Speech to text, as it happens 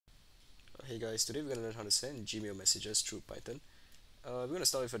Hey guys, today we're going to learn how to send Gmail messages through Python. We're going to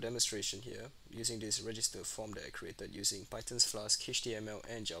start with a demonstration here using this register form that I created using Python's Flask, HTML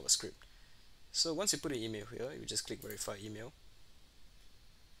and JavaScript. So once you put an email here, you just click verify email.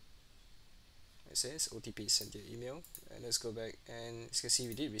 It says OTP is sent to your email, and let's go back, and as you can see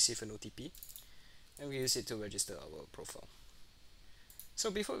we did receive an OTP and we use it to register our profile. So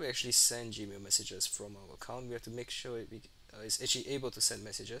before we actually send Gmail messages from our account, we have to make sure it's actually able to send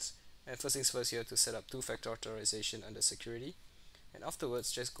messages. And first things first, you have to set up two-factor authorization under security, and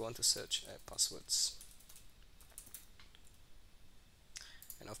afterwards just go on to search app passwords,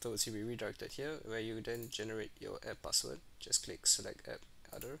 and afterwards you'll be redirected here where you then generate your app password. Just click select app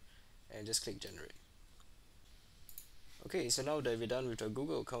other and just click generate. Okay, so now that we're done with our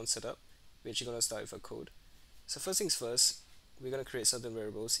Google account setup, we're actually going to start with a code. So first things first, we're going to create certain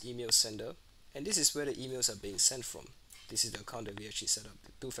variables, email sender, and this is where the emails are being sent from. This is the account that we actually set up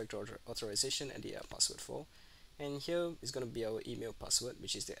the two-factor authorization and the app password for. And here is going to be our email password,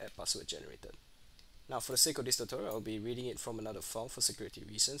 which is the app password generated. Now for the sake of this tutorial, I'll be reading it from another file for security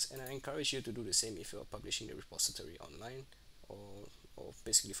reasons, and I encourage you to do the same if you are publishing the repository online or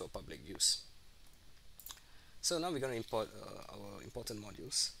basically for public use. So now we're going to import our important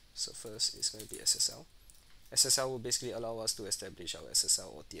modules. So first is going to be SSL. SSL will basically allow us to establish our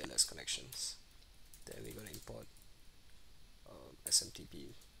SSL or TLS connections. Then we're going to import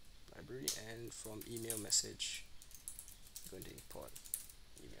SMTP library, and from email message we're going to import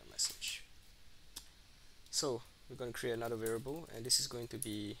email message. So we're going to create another variable, and this is going to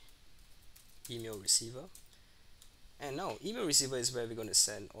be email receiver. And now email receiver is where we're going to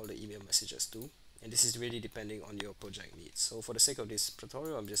send all the email messages to, and this is really depending on your project needs. So for the sake of this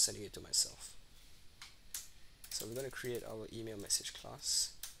tutorial, I'm just sending it to myself. So we're going to create our email message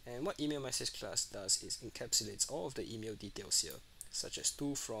class, and what email message class does is encapsulates all of the email details here, such as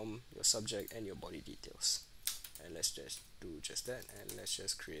to, from, your subject and your body details. And let's just do just that, and let's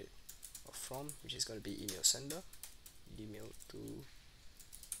just create a from, which is going to be email sender, email to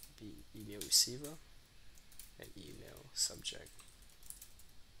be email receiver, and email subject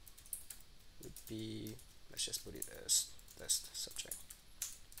would be, let's just put it as test subject.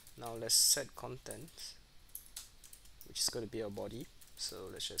 Now let's set content, which is going to be our body. So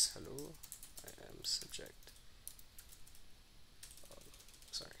let's just hello, I am subject,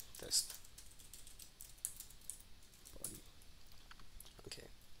 test body. Okay.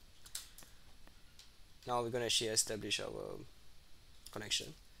 Now we're going to actually establish our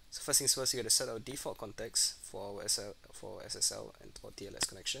connection. So first things first, you got to set our default context for our SSL and for TLS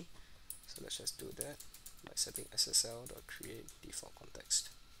connection. So let's just do that by setting SSL.create default context.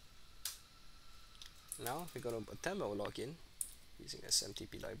 Now we're going to attempt our login using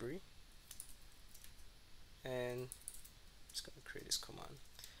SMTP library, and just going to create this command.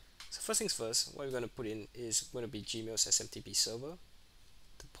 So first things first, what we're going to put in is going to be Gmail's SMTP server,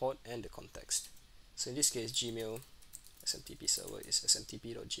 the port and the context. So in this case, Gmail SMTP server is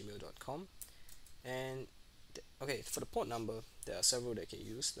smtp.gmail.com, and okay, for the port number there are several that you can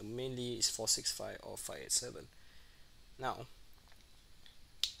use. The mainly is 465 or 587. Now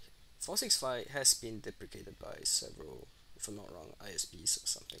 465 has been deprecated by several, if I'm not wrong, ISPs or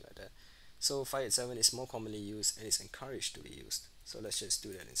something like that. So 587 is more commonly used and is encouraged to be used. So let's just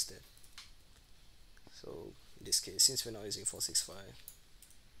do that instead. So in this case, since we're not using 465,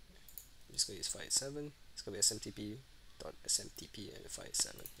 I'm just going to use 587. It's going to be smtp.smtp and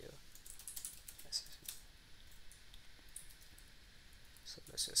 587 here. So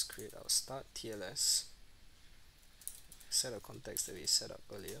let's just create our start TLS, set our context that we set up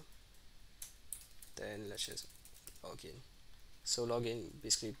earlier. Then let's just log in. So login,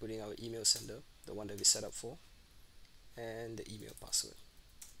 basically putting our email sender, the one that we set up for, and the email password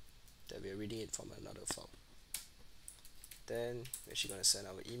that we're reading it from another file. Then we're actually going to send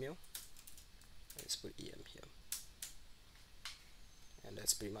our email. Let's put em here, and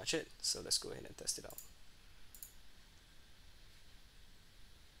that's pretty much it. So let's go ahead and test it out.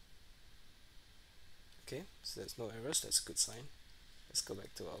 Okay, so there's no errors. That's a good sign. Let's go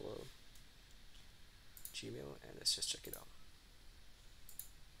back to our Gmail and let's just check it out.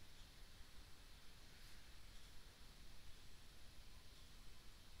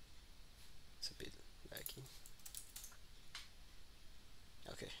 It's a bit laggy.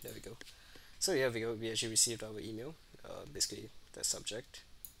 Okay, there we go. So here we go, we actually received our email, basically the subject,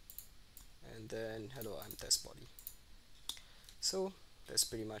 and then hello, I'm test body. So that's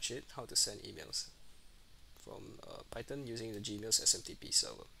pretty much it, how to send emails from Python using the Gmail's SMTP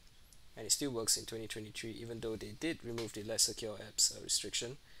server. And it still works in 2023, even though they did remove the less secure apps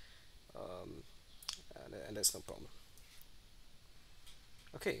restriction, and that's no problem.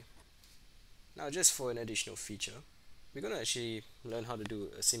 Okay, Now, just for an additional feature, we're going to actually learn how to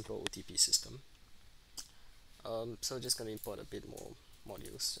do a simple OTP system. So just going to import a bit more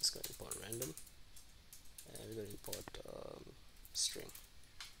modules. Just going to import random, and we're going to import string.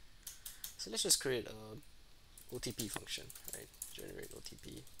 So let's just create a OTP function, right? Generate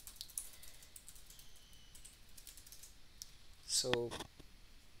OTP. So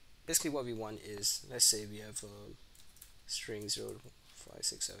basically what we want is, let's say we have a string 0, 5,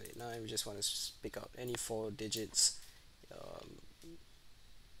 6, 7, 8, 9. We just want to pick out any 4 digits.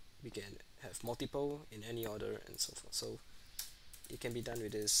 We can have multiple in any order and so forth. So it can be done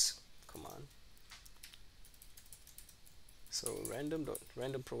with this command. So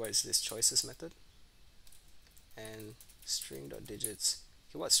random provides this choices method, and string.digits.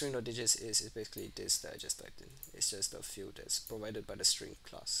 Okay, what string.digits is basically this that I just typed in. It's just a field that's provided by the string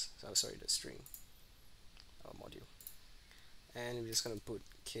class. So sorry, the string module. And we're just going to put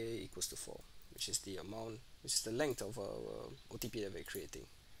k equals to 4, which is the amount, which is the length of our OTP that we're creating.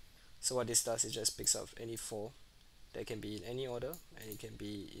 So what this does, it just picks up any 4 that can be in any order, and it can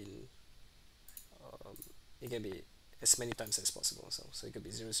be as many times as possible. So it could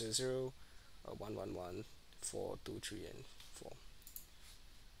be 0, 0, 0, 1, 1, 1, 4, 2, 3, and 4.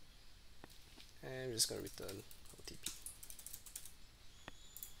 And we're just going to return OTP.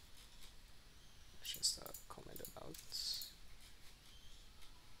 Let's just comment about.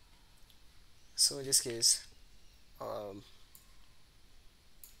 So in this case, let's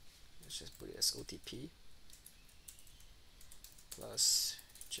just put it as OTP plus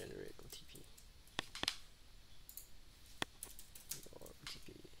generate OTP. Or OTP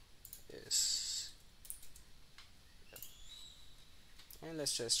is, yep. And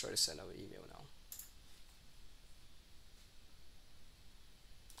let's just try to send our email now.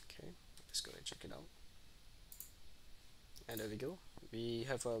 Okay, let's go and check it out. And there we go. We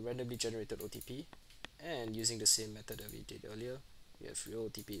have a randomly generated OTP, and using the same method that we did earlier, we have real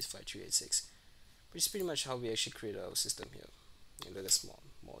OTP is 5386, which is pretty much how we actually create our system here. And there's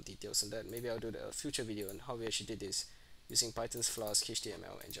more details on that. Maybe I'll do a future video on how we actually did this using Python's Flask,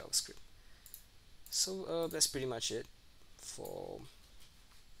 HTML, and JavaScript. So that's pretty much it for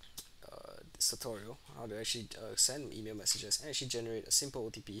this tutorial, how to actually send email messages and actually generate a simple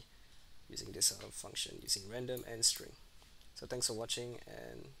OTP using this function using random and string. So thanks for watching,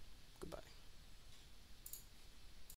 and goodbye.